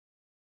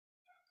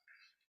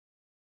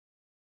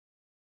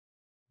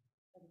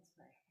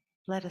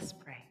Let us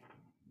pray.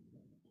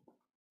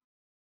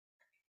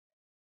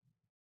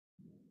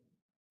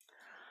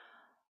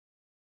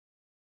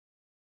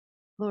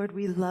 Lord,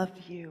 we love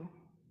you,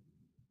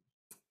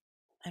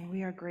 and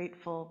we are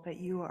grateful that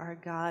you are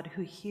a God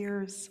who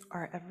hears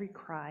our every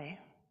cry.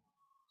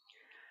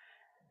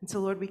 And so,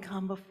 Lord, we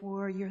come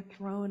before your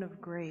throne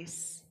of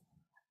grace,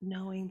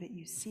 knowing that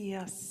you see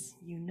us,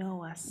 you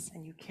know us,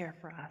 and you care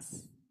for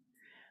us.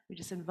 We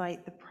just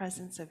invite the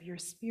presence of your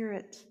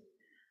Spirit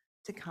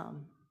to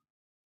come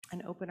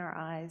and open our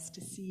eyes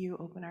to see you,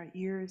 open our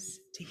ears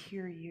to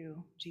hear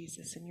you,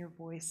 Jesus, and your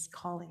voice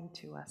calling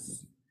to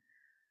us.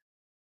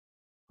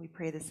 We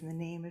pray this in the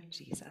name of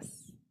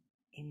Jesus.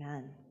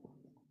 Amen.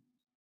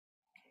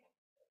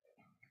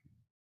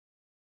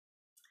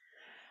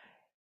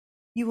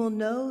 You will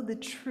know the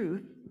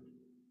truth,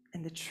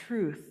 and the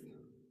truth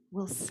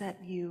will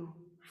set you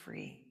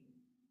free.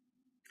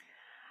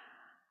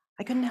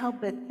 I couldn't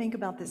help but think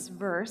about this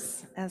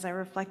verse as I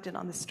reflected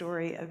on the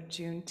story of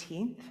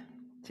Juneteenth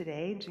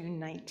today, June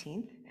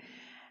 19th.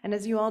 And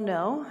as you all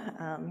know,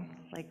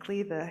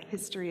 likely the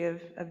history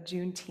of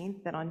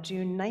Juneteenth, that on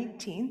June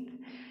 19th,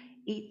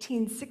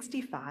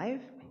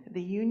 1865,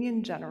 the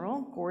Union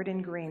General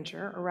Gordon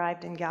Granger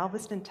arrived in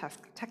Galveston,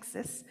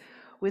 Texas,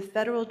 with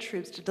federal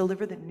troops to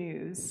deliver the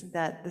news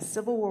that the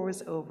Civil War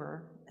was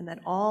over and that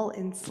all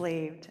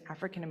enslaved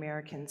African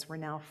Americans were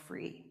now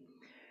free,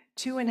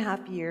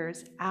 2.5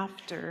 years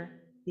after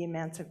the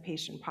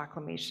Emancipation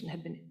Proclamation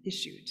had been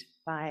issued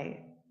by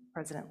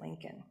President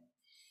Lincoln.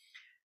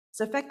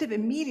 So effective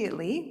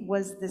immediately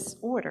was this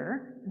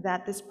order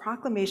that this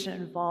proclamation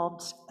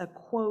involved a,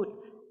 quote,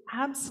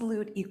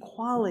 absolute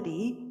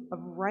equality of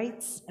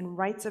rights and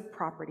rights of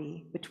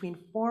property between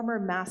former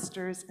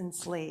masters and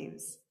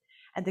slaves,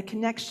 and the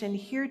connection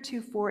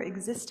heretofore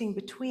existing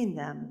between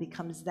them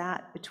becomes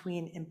that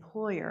between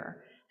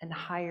employer and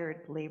hired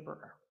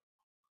laborer.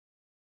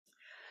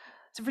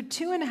 So for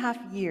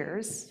 2.5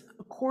 years,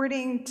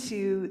 according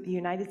to the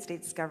United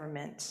States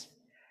government,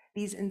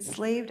 these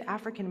enslaved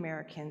African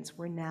Americans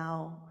were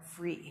now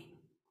free.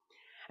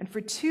 And for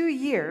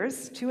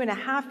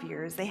 2.5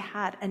 years, they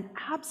had an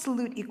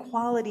absolute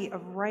equality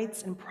of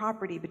rights and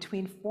property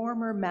between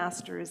former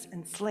masters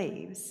and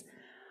slaves,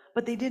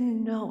 but they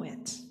didn't know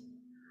it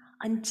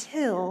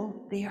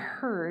until they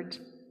heard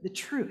the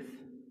truth.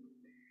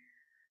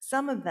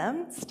 Some of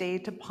them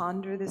stayed to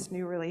ponder this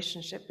new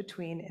relationship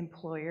between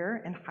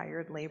employer and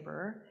hired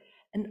laborer,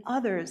 and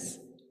others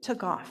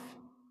took off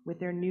with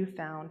their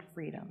newfound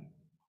freedom.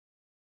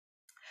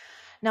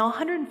 Now,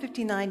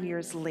 159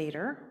 years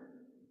later,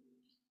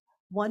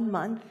 1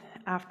 month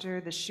after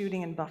the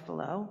shooting in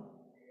Buffalo,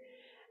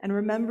 and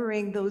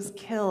remembering those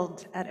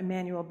killed at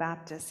Emmanuel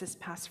Baptist this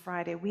past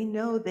Friday, we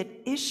know that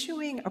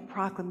issuing a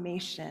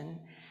proclamation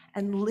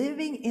and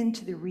living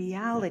into the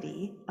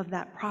reality of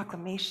that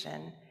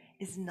proclamation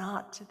is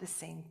not the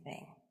same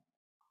thing.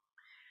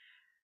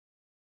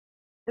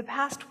 The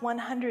past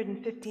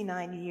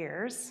 159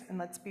 years, and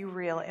let's be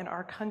real, in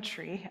our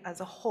country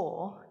as a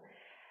whole,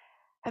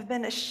 have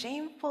been a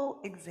shameful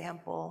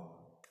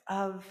example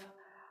of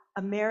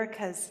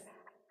America's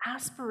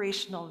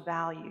aspirational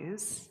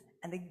values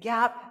and the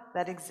gap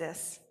that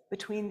exists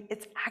between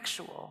its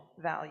actual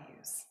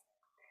values.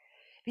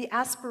 The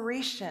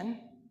aspiration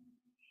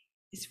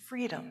is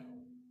freedom,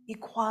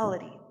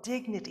 equality,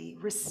 dignity,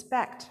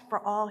 respect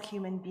for all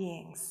human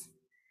beings.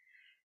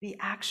 The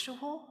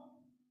actual,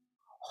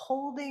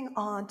 holding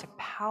on to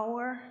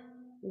power,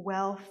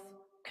 wealth,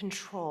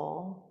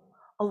 control,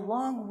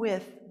 along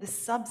with the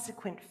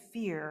subsequent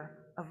fear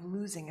of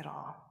losing it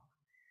all.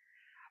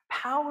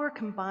 Power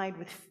combined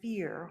with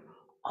fear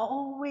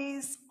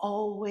always,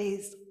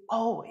 always,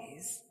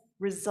 always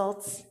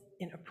results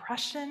in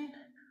oppression,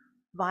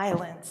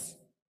 violence,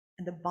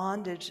 and the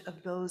bondage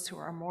of those who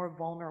are more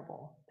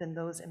vulnerable than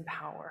those in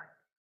power.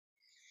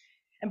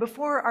 And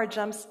before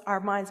our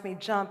minds may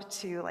jump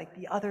to like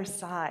the other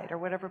side or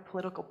whatever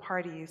political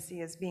party you see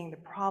as being the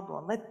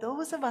problem, let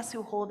those of us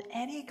who hold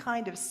any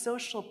kind of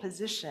social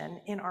position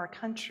in our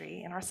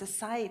country, in our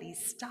society,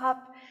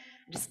 stop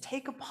and just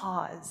take a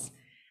pause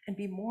and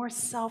be more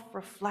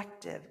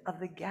self-reflective of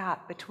the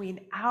gap between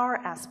our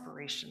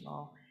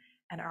aspirational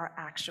and our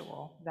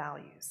actual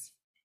values.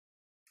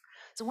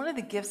 So one of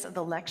the gifts of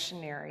the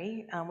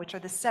lectionary, which are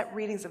the set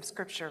readings of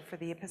Scripture for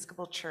the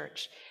Episcopal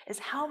Church, is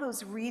how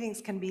those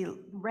readings can be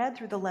read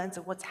through the lens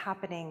of what's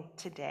happening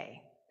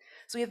today.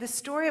 So we have the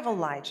story of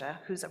Elijah,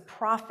 who's a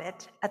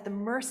prophet at the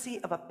mercy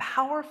of a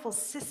powerful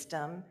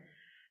system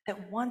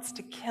that wants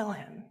to kill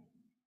him.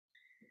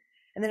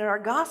 And then in our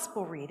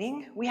gospel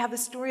reading, we have the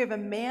story of a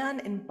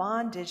man in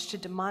bondage to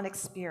demonic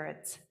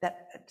spirits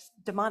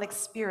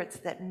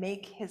that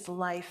make his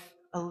life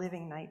a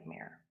living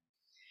nightmare.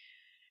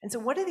 And so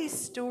what do these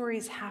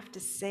stories have to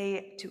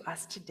say to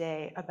us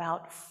today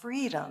about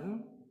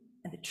freedom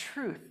and the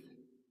truth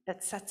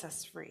that sets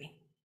us free?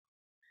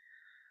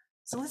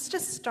 So let's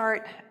just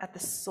start at the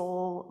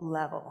soul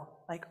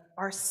level, like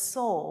our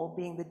soul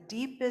being the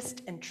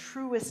deepest and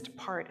truest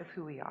part of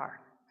who we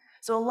are.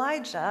 So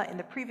Elijah, in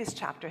the previous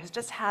chapter, has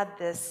just had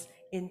this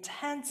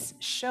intense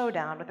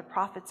showdown with the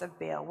prophets of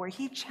Baal, where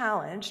he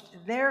challenged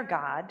their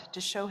God to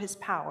show his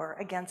power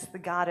against the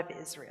God of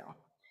Israel.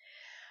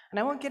 And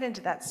I won't get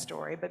into that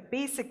story, but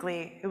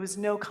basically it was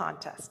no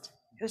contest.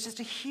 It was just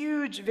a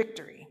huge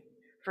victory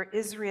for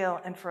Israel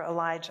and for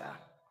Elijah.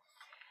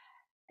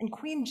 And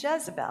Queen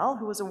Jezebel,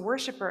 who was a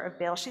worshiper of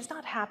Baal, she's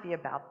not happy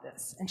about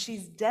this, and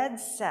she's dead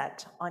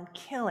set on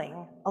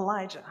killing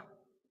Elijah.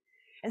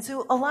 And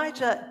so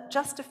Elijah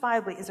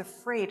justifiably is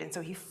afraid, and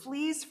so he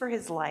flees for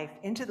his life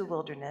into the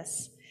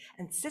wilderness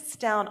and sits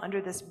down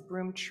under this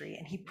broom tree,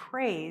 and he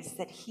prays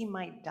that he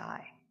might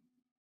die.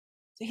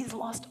 So he's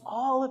lost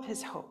all of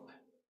his hope.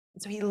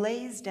 And so he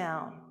lays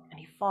down and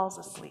he falls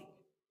asleep.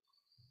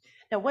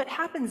 Now, what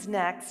happens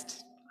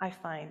next, I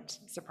find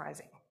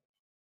surprising.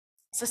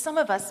 So some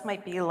of us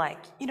might be like,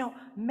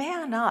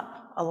 man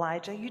up,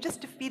 Elijah. You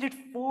just defeated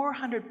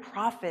 400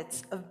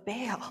 prophets of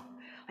Baal.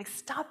 Like,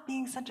 stop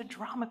being such a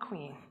drama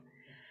queen.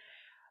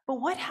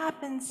 But what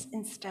happens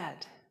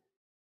instead?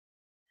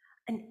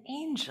 An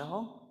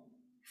angel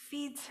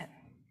feeds him.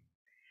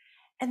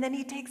 And then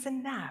he takes a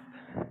nap.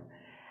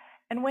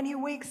 And when he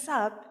wakes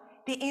up,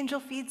 the angel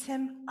feeds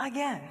him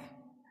again.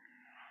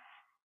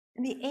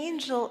 And the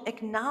angel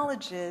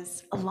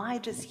acknowledges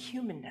Elijah's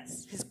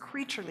humanness, his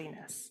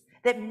creatureliness,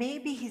 that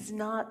maybe he's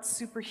not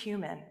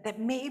superhuman, that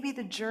maybe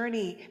the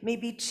journey may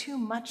be too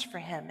much for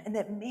him, and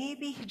that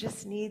maybe he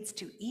just needs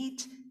to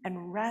eat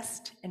and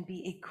rest and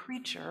be a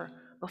creature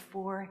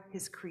before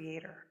his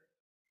creator.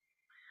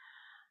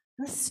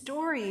 And the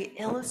story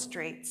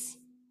illustrates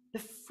the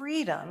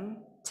freedom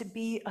to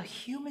be a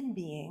human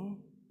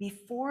being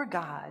before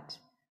God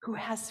who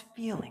has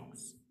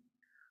feelings,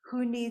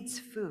 who needs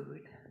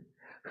food,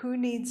 who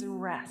needs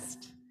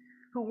rest,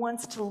 who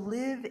wants to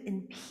live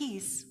in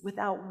peace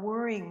without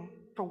worrying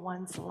for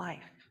one's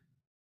life.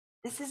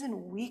 This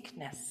isn't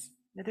weakness.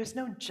 There's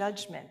no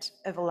judgment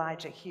of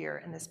Elijah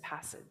here in this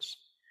passage.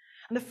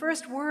 And the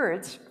first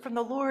words from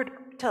the Lord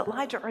to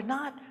Elijah are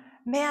not,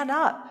 man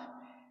up,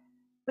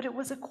 but it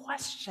was a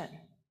question.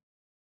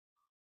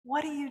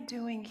 What are you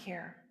doing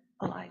here,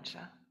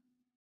 Elijah?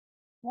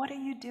 What are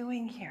you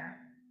doing here?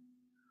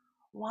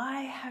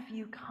 Why have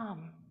you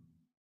come?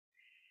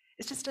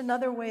 It's just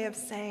another way of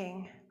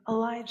saying,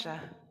 Elijah,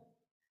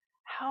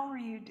 how are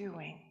you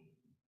doing?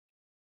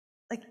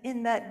 Like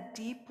in that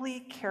deeply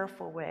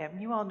careful way. I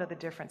mean, you all know the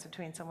difference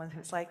between someone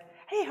who's like,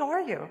 hey, how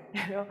are you?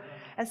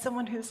 And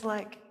someone who's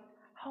like,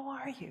 how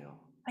are you?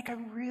 Like, I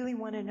really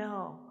want to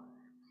know.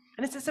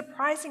 And it's a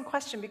surprising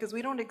question because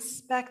we don't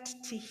expect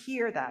to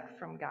hear that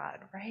from God,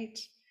 right?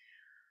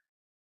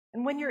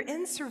 And when you're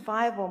in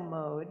survival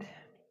mode,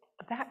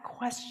 that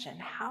question,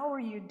 how are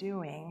you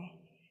doing,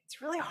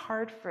 it's really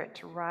hard for it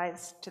to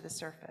rise to the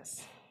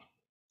surface.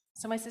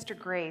 So my sister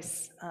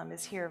Grace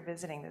is here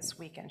visiting this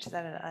weekend. She's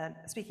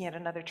speaking at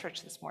another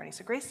church this morning.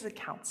 So Grace is a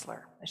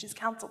counselor, and she's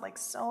counseled like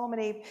so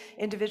many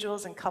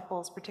individuals and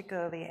couples,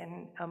 particularly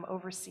in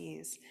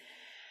overseas.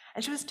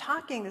 And she was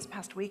talking this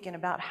past weekend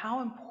about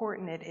how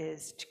important it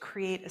is to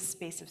create a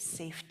space of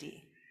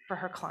safety for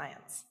her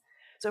clients.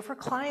 So if her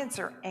clients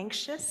are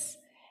anxious,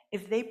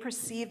 if they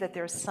perceive that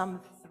there's some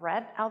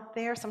threat out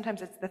there,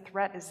 sometimes the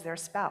threat is their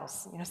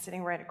spouse,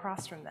 sitting right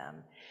across from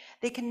them.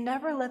 They can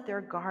never let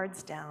their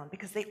guards down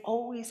because they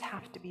always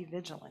have to be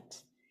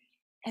vigilant.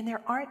 And they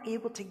aren't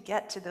able to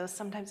get to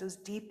sometimes those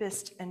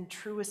deepest and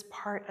truest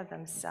part of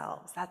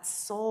themselves, that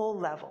soul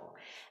level,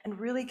 and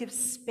really give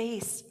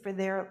space for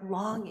their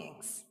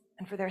longings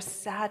and for their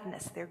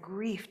sadness, their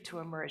grief to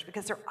emerge,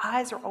 because their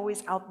eyes are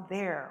always out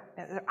there.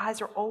 Their eyes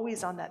are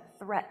always on that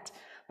threat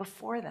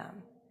before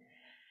them.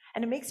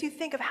 And it makes you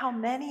think of how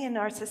many in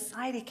our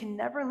society can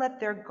never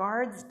let their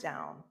guards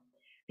down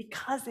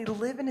because they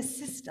live in a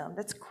system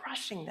that's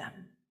crushing them.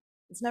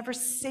 It's never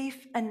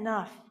safe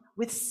enough,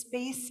 with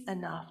space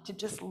enough to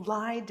just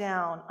lie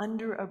down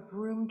under a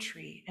broom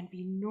tree and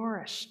be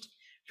nourished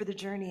for the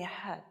journey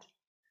ahead.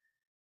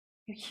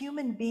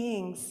 Human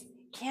beings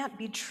can't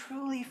be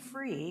truly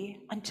free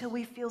until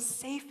we feel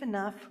safe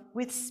enough,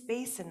 with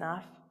space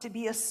enough, to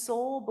be a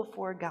soul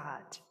before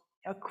God,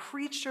 a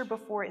creature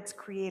before its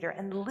creator,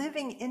 and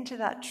living into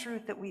that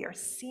truth that we are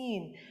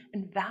seen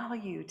and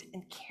valued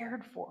and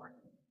cared for.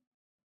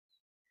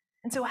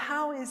 And so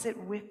how is it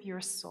with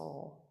your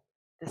soul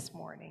this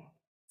morning?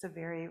 It's a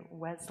very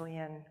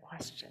Wesleyan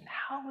question.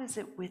 How is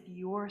it with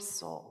your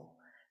soul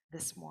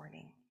this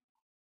morning?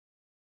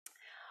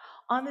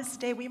 On this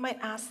day, we might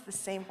ask the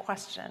same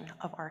question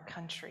of our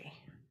country.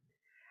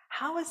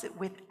 How is it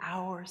with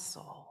our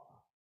soul?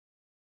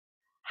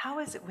 How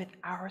is it with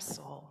our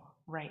soul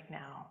right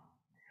now?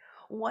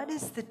 What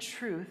is the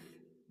truth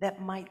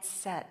that might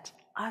set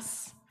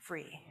us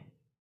free?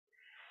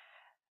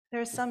 There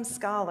are some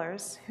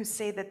scholars who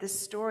say that this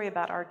story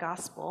about our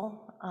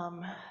gospel,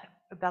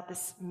 about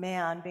this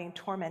man being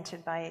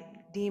tormented by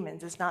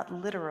demons, is not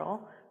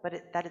literal,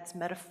 but that it's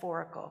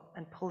metaphorical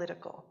and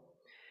political.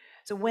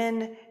 So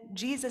when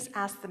Jesus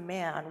asked the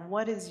man,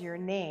 "What is your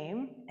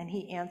name?" and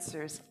he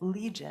answers,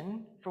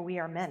 "Legion, for we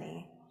are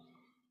many,"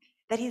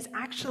 that he's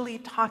actually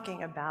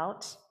talking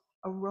about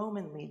a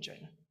Roman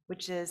legion,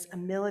 which is a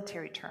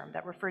military term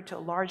that referred to a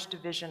large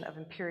division of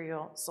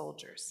imperial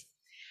soldiers.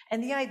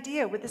 And the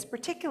idea with this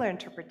particular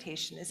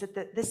interpretation is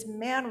that this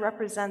man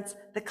represents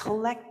the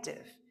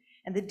collective,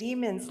 and the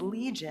demons,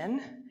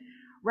 legion,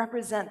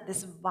 represent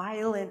this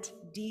violent,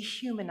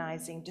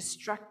 dehumanizing,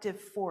 destructive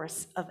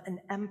force of an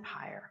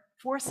empire,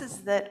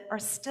 forces that are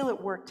still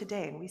at work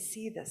today, and we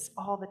see this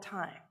all the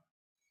time.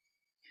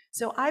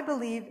 So I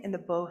believe in the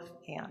both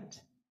and,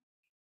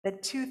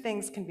 that two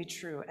things can be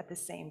true at the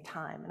same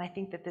time. And I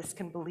think that this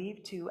can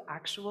believe to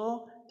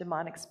actual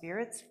demonic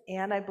spirits,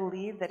 and I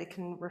believe that it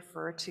can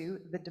refer to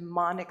the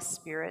demonic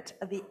spirit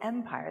of the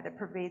empire that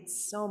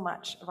pervades so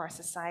much of our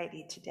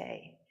society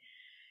today.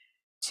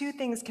 Two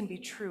things can be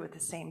true at the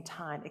same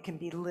time. It can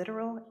be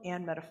literal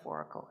and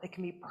metaphorical. It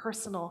can be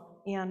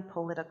personal and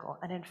political.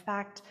 And in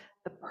fact,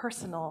 the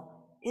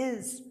personal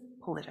is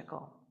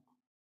political.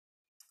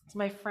 So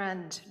my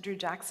friend, Drew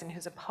Jackson,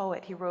 who's a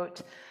poet, he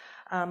wrote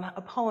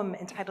a poem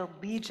entitled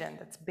Legion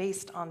that's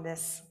based on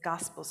this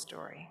gospel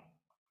story.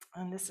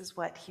 And this is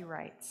what he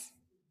writes.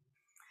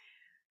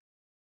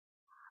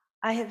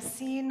 I have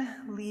seen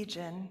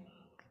legion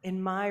in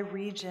my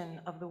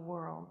region of the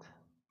world,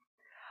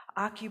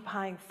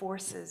 occupying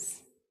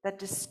forces that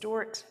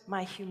distort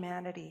my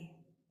humanity,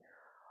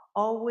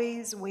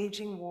 always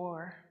waging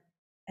war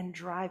and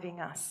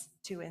driving us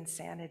to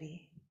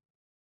insanity.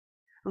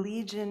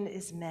 Legion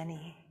is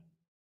many,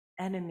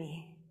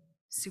 enemy,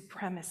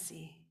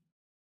 supremacy,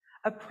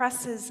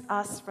 oppresses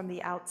us from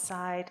the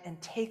outside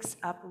and takes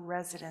up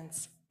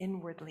residence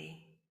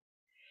inwardly.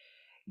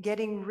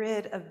 Getting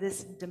rid of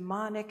this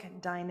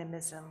demonic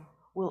dynamism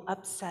will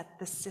upset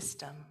the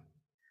system,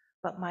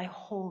 but my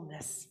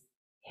wholeness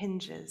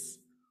hinges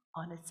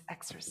on its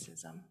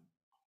exorcism.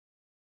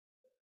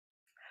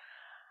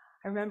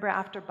 I remember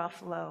after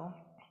Buffalo,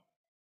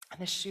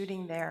 the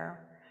shooting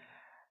there,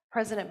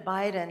 President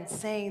Biden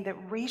saying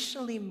that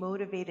racially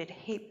motivated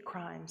hate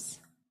crimes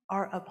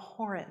are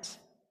abhorrent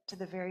to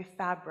the very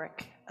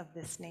fabric of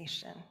this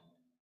nation.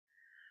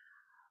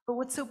 But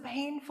what's so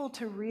painful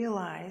to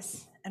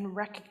realize and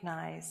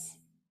recognize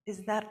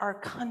is that our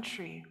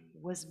country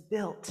was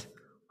built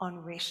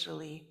on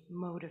racially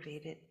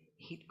motivated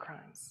hate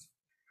crimes.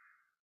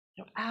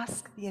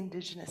 Ask the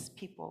indigenous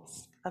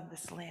peoples of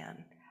this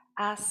land.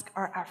 Ask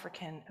our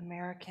African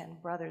American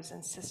brothers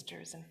and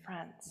sisters and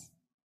friends.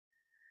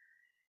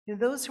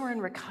 Those who are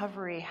in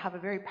recovery have a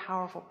very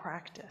powerful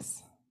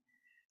practice.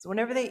 So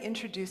whenever they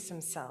introduce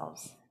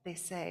themselves, they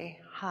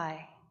say,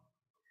 "Hi,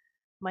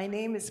 my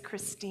name is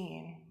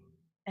Christine,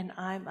 and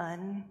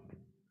I'm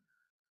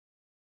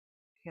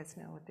you guys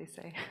know what they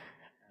say?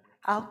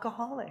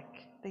 Alcoholic."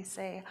 They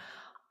say,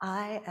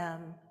 "I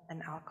am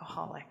an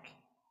alcoholic."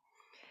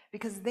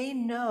 Because they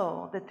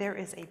know that there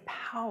is a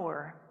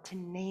power to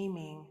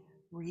naming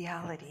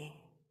reality.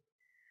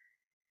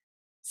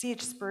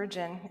 C.H.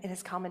 Spurgeon, in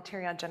his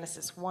commentary on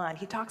Genesis 1,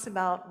 he talks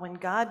about when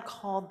God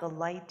called the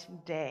light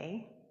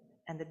day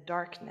and the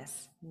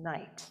darkness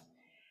night.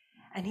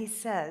 And he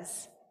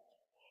says,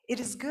 "It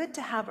is good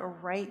to have a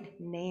right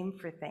name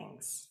for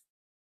things.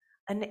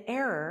 An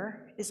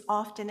error is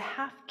often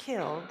half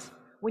killed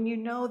when you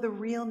know the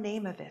real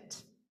name of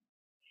it.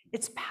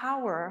 Its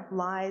power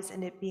lies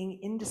in it being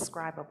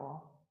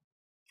indescribable.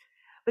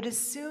 But as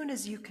soon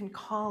as you can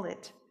call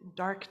it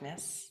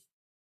darkness,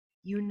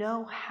 you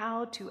know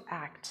how to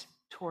act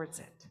towards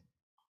it."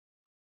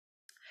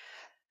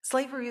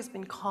 Slavery has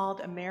been called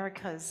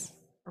America's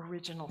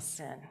original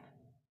sin.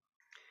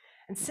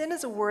 And sin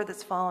is a word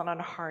that's fallen on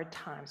hard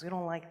times. We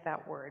don't like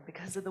that word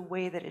because of the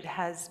way that it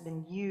has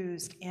been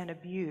used and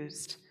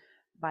abused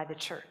by the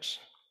church.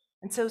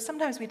 And so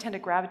sometimes we tend to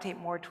gravitate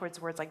more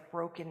towards words like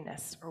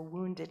brokenness or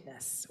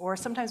woundedness, or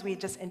sometimes we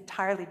just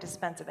entirely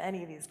dispense of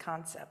any of these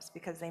concepts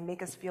because they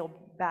make us feel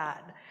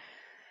bad.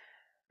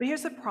 But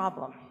here's the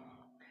problem.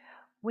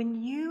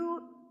 When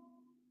you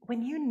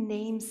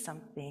name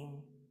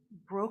something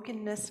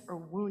brokenness or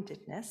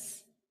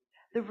woundedness,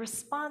 the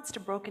response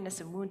to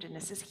brokenness and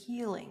woundedness is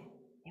healing.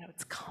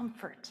 It's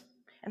comfort.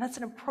 And that's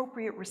an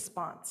appropriate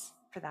response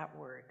for that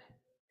word.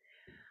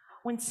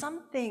 When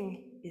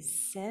something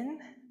is sin,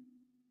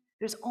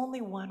 there's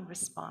only one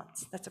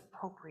response that's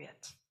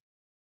appropriate,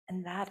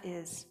 and that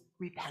is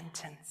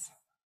repentance.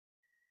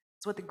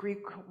 It's what the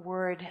Greek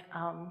word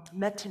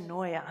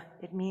metanoia,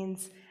 it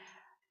means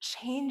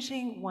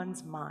changing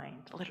one's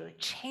mind, literally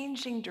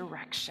changing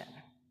direction.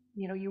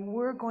 You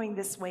were going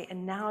this way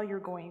and now you're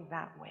going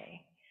that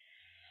way.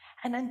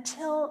 And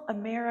until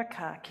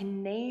America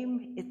can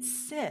name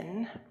its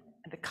sin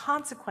and the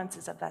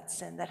consequences of that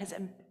sin that has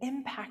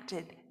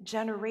impacted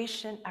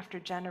generation after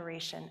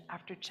generation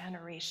after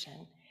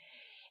generation,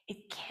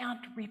 it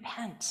can't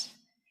repent.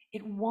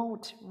 It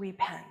won't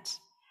repent.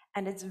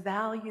 And its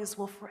values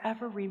will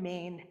forever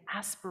remain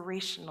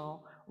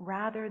aspirational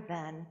rather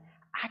than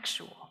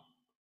actual.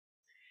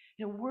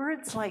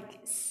 Words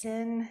like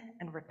sin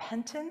and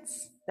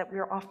repentance that we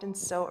are often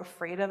so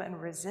afraid of and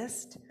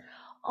resist,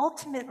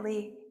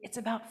 ultimately, it's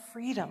about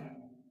freedom.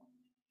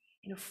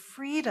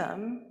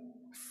 Freedom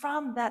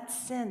from that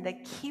sin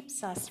that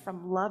keeps us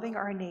from loving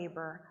our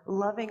neighbor,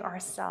 loving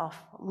ourselves,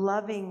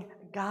 loving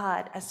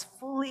God as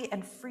fully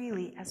and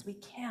freely as we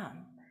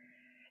can.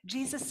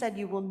 Jesus said,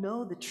 "You will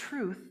know the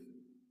truth,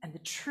 and the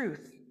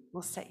truth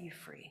will set you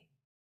free."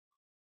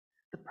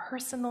 The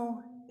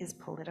personal is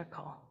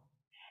political.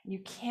 You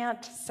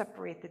can't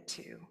separate the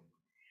two.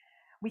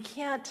 We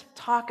can't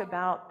talk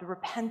about the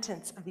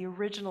repentance of the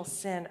original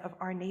sin of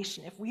our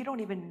nation if we don't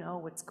even know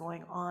what's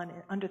going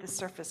on under the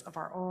surface of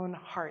our own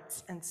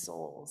hearts and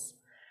souls.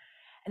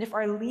 And if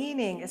our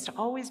leaning is to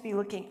always be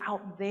looking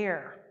out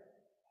there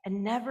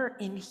and never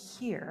in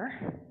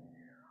here,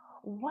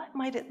 what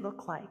might it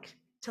look like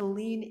to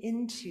lean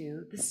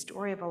into the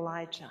story of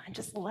Elijah and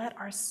just let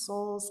our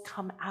souls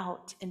come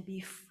out and be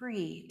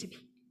free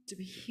to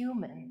be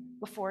human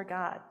before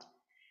God?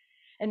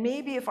 And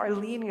maybe if our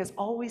leaning is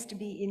always to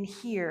be in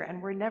here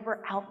and we're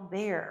never out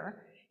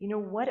there,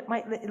 what it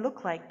might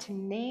look like to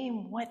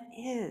name what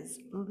is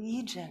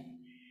legion,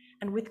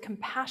 and with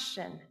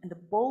compassion and the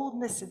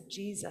boldness of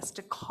Jesus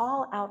to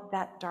call out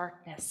that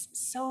darkness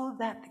so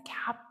that the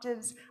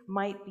captives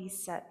might be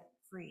set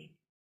free.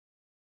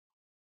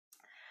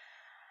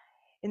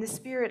 In the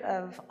spirit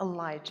of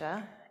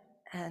Elijah,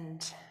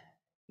 and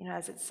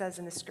as it says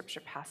in the scripture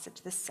passage,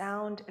 the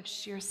sound of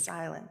sheer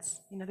silence.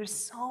 There's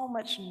so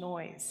much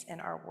noise in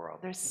our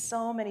world. There's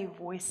so many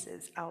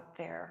voices out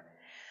there.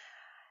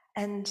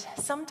 And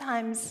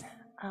sometimes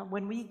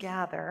when we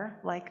gather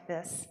like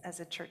this as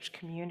a church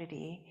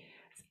community,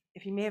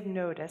 if you may have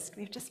noticed,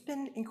 we've just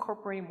been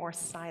incorporating more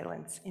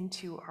silence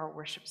into our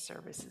worship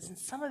services. And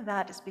some of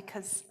that is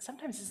because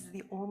sometimes this is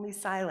the only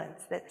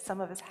silence that some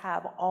of us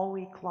have all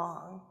week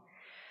long.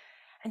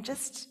 And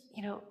just,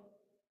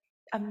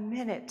 a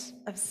minute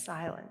of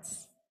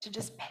silence to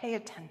just pay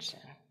attention.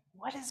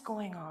 What is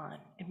going on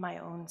in my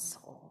own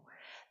soul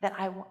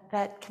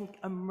that can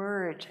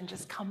emerge and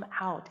just come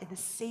out in the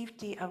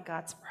safety of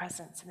God's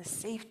presence, in the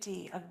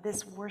safety of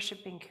this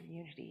worshiping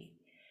community?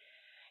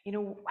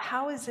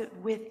 How is it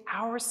with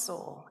our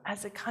soul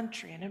as a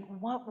country, and in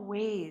what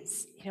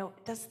ways,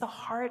 does the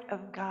heart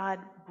of God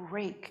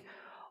break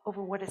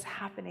over what is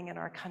happening in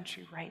our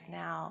country right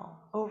now,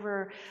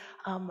 over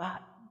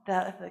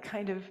the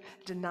kind of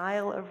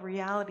denial of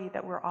reality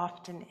that we're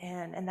often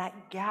in, and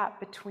that gap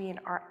between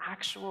our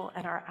actual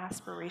and our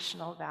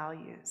aspirational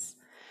values.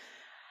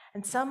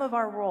 And some of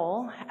our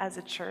role as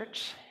a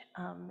church,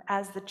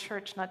 as the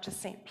church, not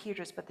just St.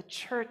 Peter's, but the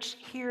church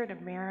here in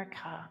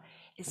America,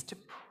 is to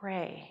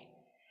pray.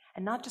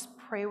 And not just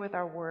pray with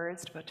our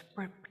words, but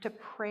to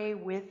pray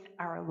with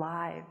our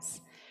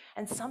lives.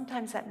 And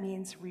sometimes that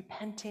means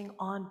repenting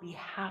on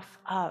behalf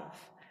of,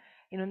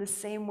 in the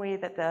same way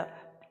that the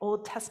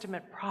Old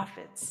Testament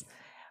prophets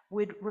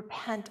would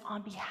repent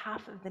on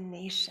behalf of the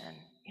nation.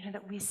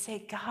 That we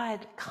say,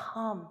 God,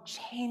 come,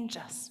 change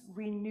us,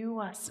 renew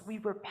us. We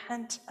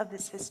repent of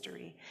this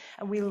history,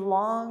 and we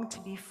long to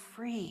be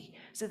free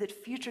so that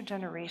future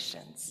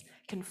generations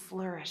can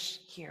flourish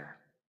here.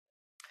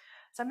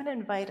 So I'm going to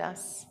invite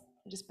us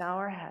to just bow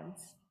our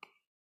heads.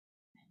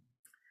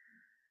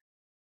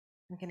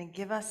 I'm going to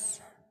give us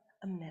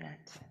a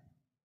minute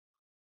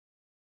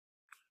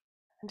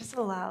and just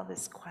allow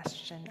this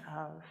question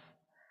of,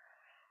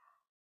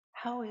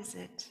 how is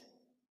it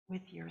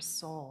with your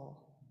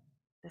soul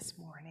this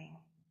morning?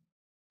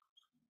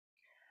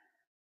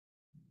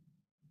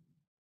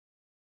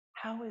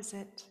 How is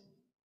it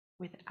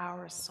with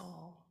our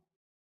soul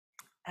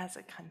as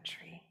a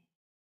country?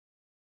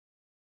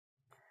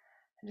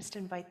 And just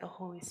invite the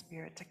Holy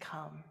Spirit to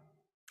come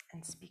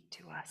and speak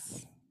to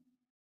us.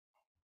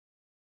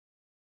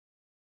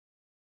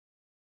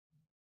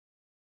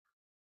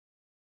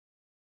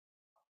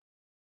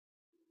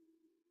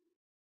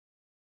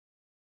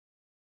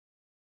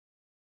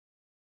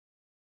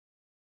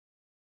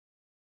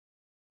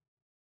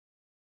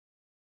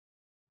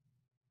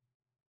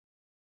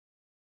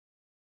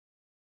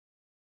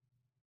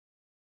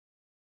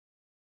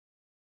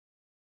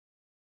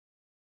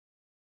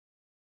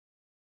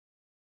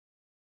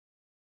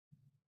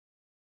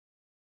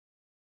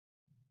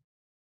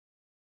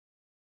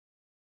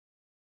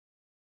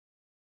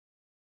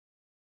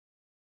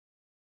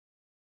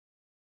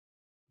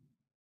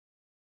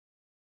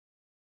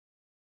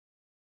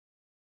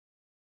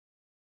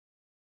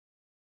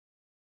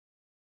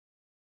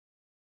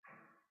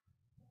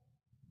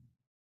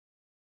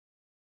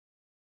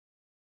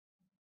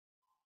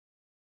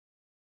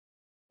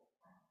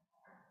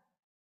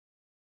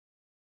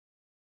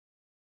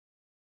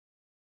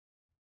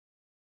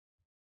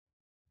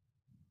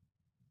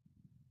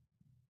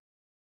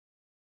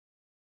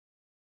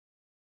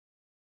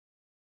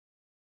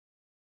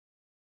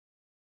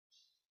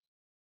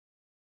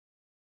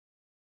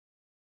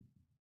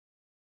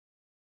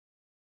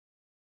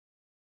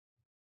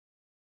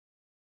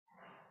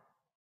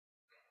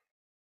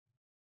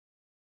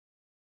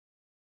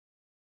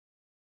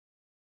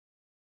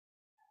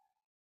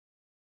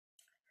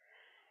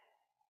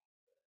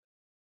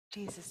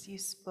 Jesus, you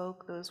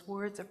spoke those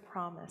words of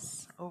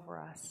promise over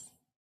us,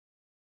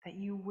 that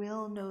you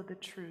will know the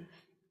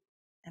truth,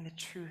 and the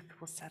truth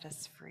will set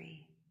us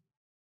free.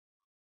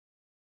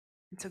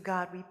 And so,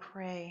 God, we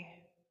pray,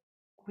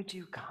 would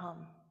you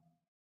come,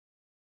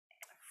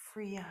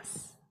 free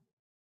us,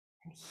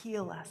 and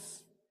heal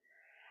us,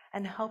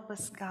 and help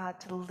us, God,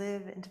 to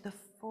live into the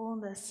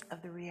fullness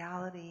of the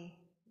reality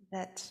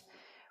that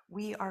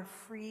we are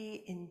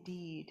free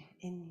indeed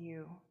in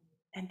you,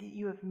 and that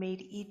you have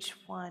made each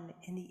one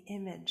in the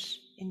image,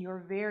 in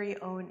your very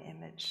own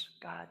image,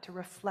 God, to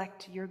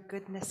reflect your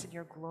goodness and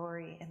your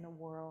glory in the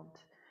world.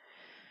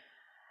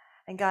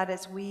 And God,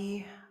 as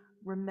we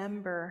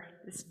remember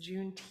this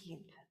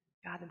Juneteenth,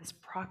 God, and this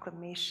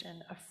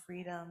proclamation of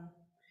freedom,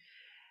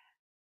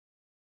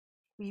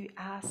 we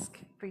ask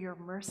for your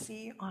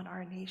mercy on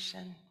our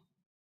nation,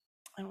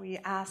 and we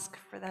ask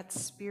for that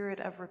spirit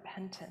of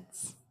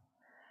repentance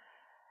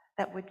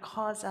that would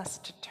cause us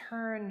to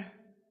turn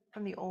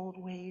from the old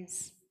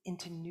ways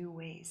into new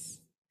ways.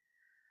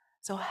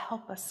 So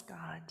help us,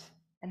 God,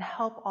 and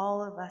help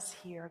all of us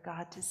here,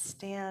 God, to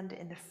stand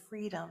in the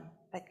freedom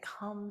that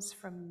comes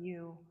from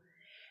you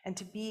and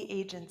to be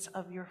agents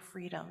of your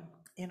freedom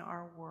in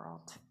our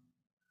world.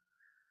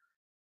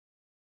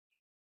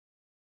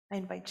 I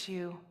invite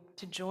you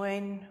to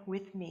join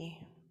with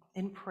me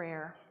in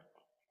prayer